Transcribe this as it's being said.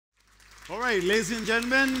All right, ladies and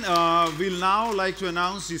gentlemen, we'll now like to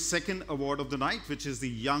announce the second award of the night, which is the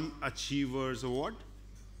Young Achievers Award.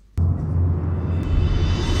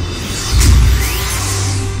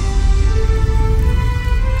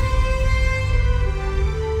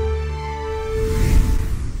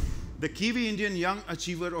 The Kiwi Indian Young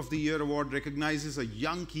Achiever of the Year Award recognizes a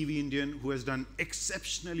young Kiwi Indian who has done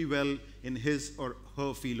exceptionally well in his or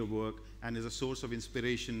her field of work and is a source of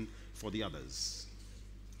inspiration for the others.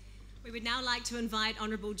 We would now like to invite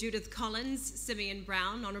Honourable Judith Collins, Simeon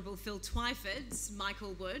Brown, Honourable Phil Twyford,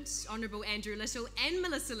 Michael Wood, Honourable Andrew Little and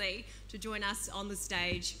Melissa Lee to join us on the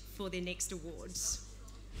stage for their next awards.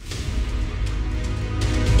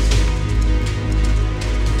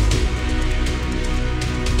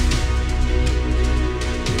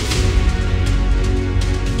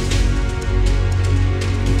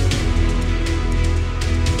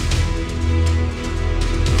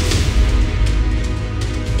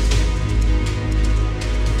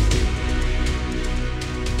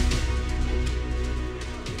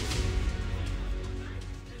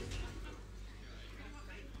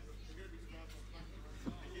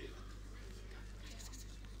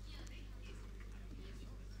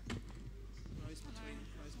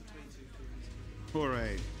 All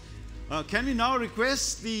right. Can we now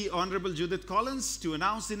request the Honourable Judith Collins to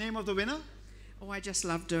announce the name of the winner? Oh, I just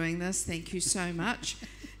love doing this. Thank you so much.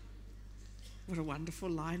 What a wonderful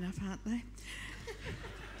lineup, aren't they?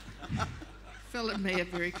 Phil and me are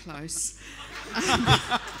very close.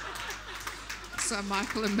 So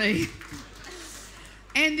Michael and me.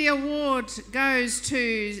 And the award goes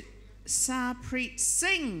to Sarpreet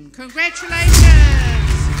Singh. Congratulations.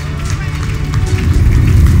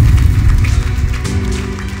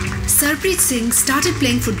 Sarpreet Singh started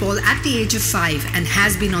playing football at the age of 5 and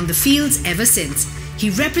has been on the fields ever since. He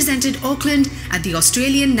represented Auckland at the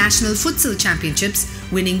Australian National Futsal Championships,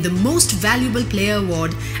 winning the Most Valuable Player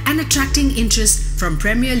award and attracting interest from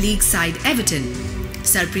Premier League side Everton.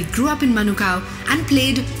 Sarpreet grew up in Manukau and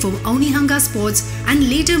played for Onehunga Sports and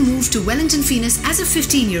later moved to Wellington Phoenix as a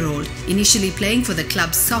 15-year-old, initially playing for the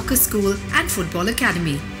club's soccer school and football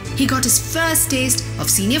academy. He got his first taste of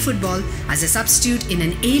senior football as a substitute in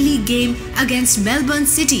an A-League game against Melbourne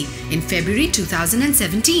City in February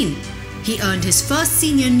 2017. He earned his first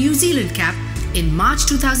senior New Zealand cap in March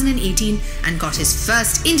 2018 and got his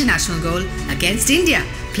first international goal against India,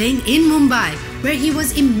 playing in Mumbai, where he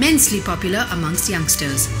was immensely popular amongst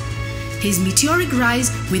youngsters. His meteoric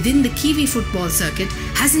rise within the Kiwi football circuit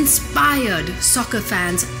has inspired soccer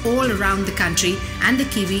fans all around the country and the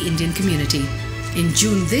Kiwi Indian community. In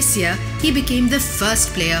June this year, he became the first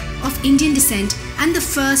player of Indian descent and the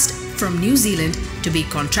first from New Zealand to be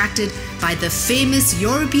contracted by the famous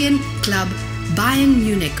European club Bayern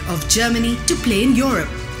Munich of Germany to play in Europe.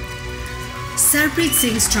 Sarpreet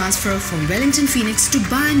Singh's transfer from Wellington Phoenix to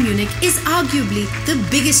Bayern Munich is arguably the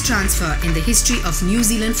biggest transfer in the history of New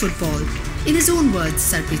Zealand football. In his own words,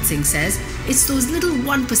 Sarpreet Singh says, "It's those little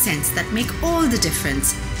 1% that make all the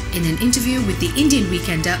difference." In an interview with the Indian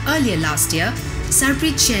Weekender earlier last year,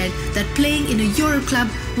 Sarpreet shared that playing in a Europe club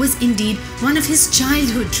was indeed one of his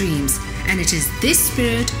childhood dreams, and it is this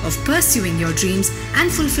spirit of pursuing your dreams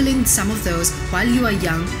and fulfilling some of those while you are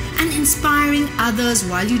young and inspiring others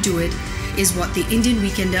while you do it is what the Indian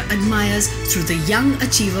Weekender admires through the Young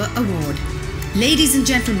Achiever Award. Ladies and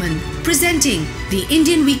gentlemen, presenting the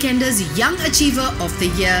Indian Weekender's Young Achiever of the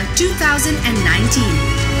Year 2019,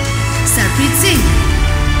 Sarpreet Singh.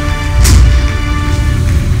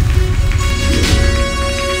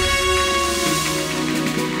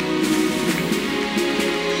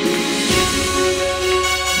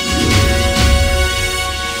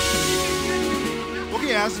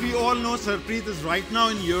 As we all know, Sarpreet is right now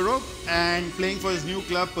in Europe and playing for his new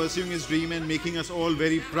club, pursuing his dream and making us all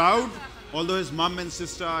very proud. Although his mum and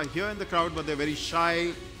sister are here in the crowd, but they're very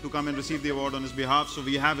shy to come and receive the award on his behalf. So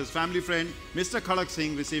we have his family friend, Mr. Khalak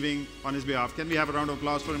Singh, receiving on his behalf. Can we have a round of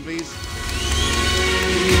applause for him, please?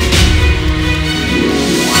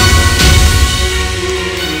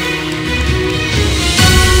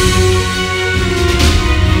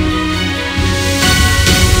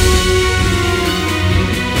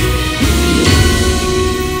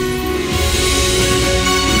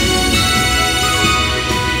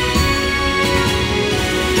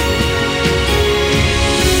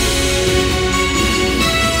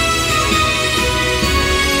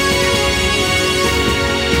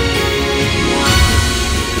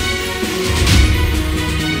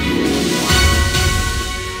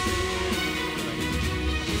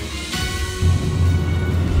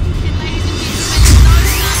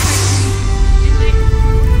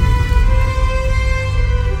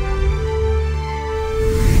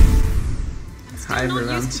 Hi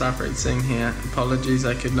everyone, Sarpreet Singh here. Apologies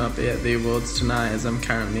I could not be at the awards tonight as I'm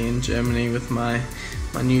currently in Germany with my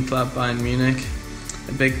new club Bayern Munich.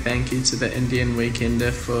 A big thank you to the Indian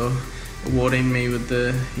Weekender for awarding me with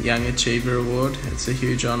the Young Achiever Award. It's a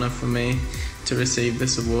huge honour for me to receive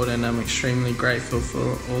this award, and I'm extremely grateful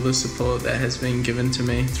for all the support that has been given to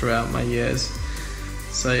me throughout my years.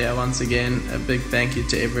 So yeah, once again, a big thank you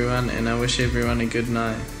to everyone, and I wish everyone a good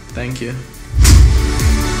night. Thank you.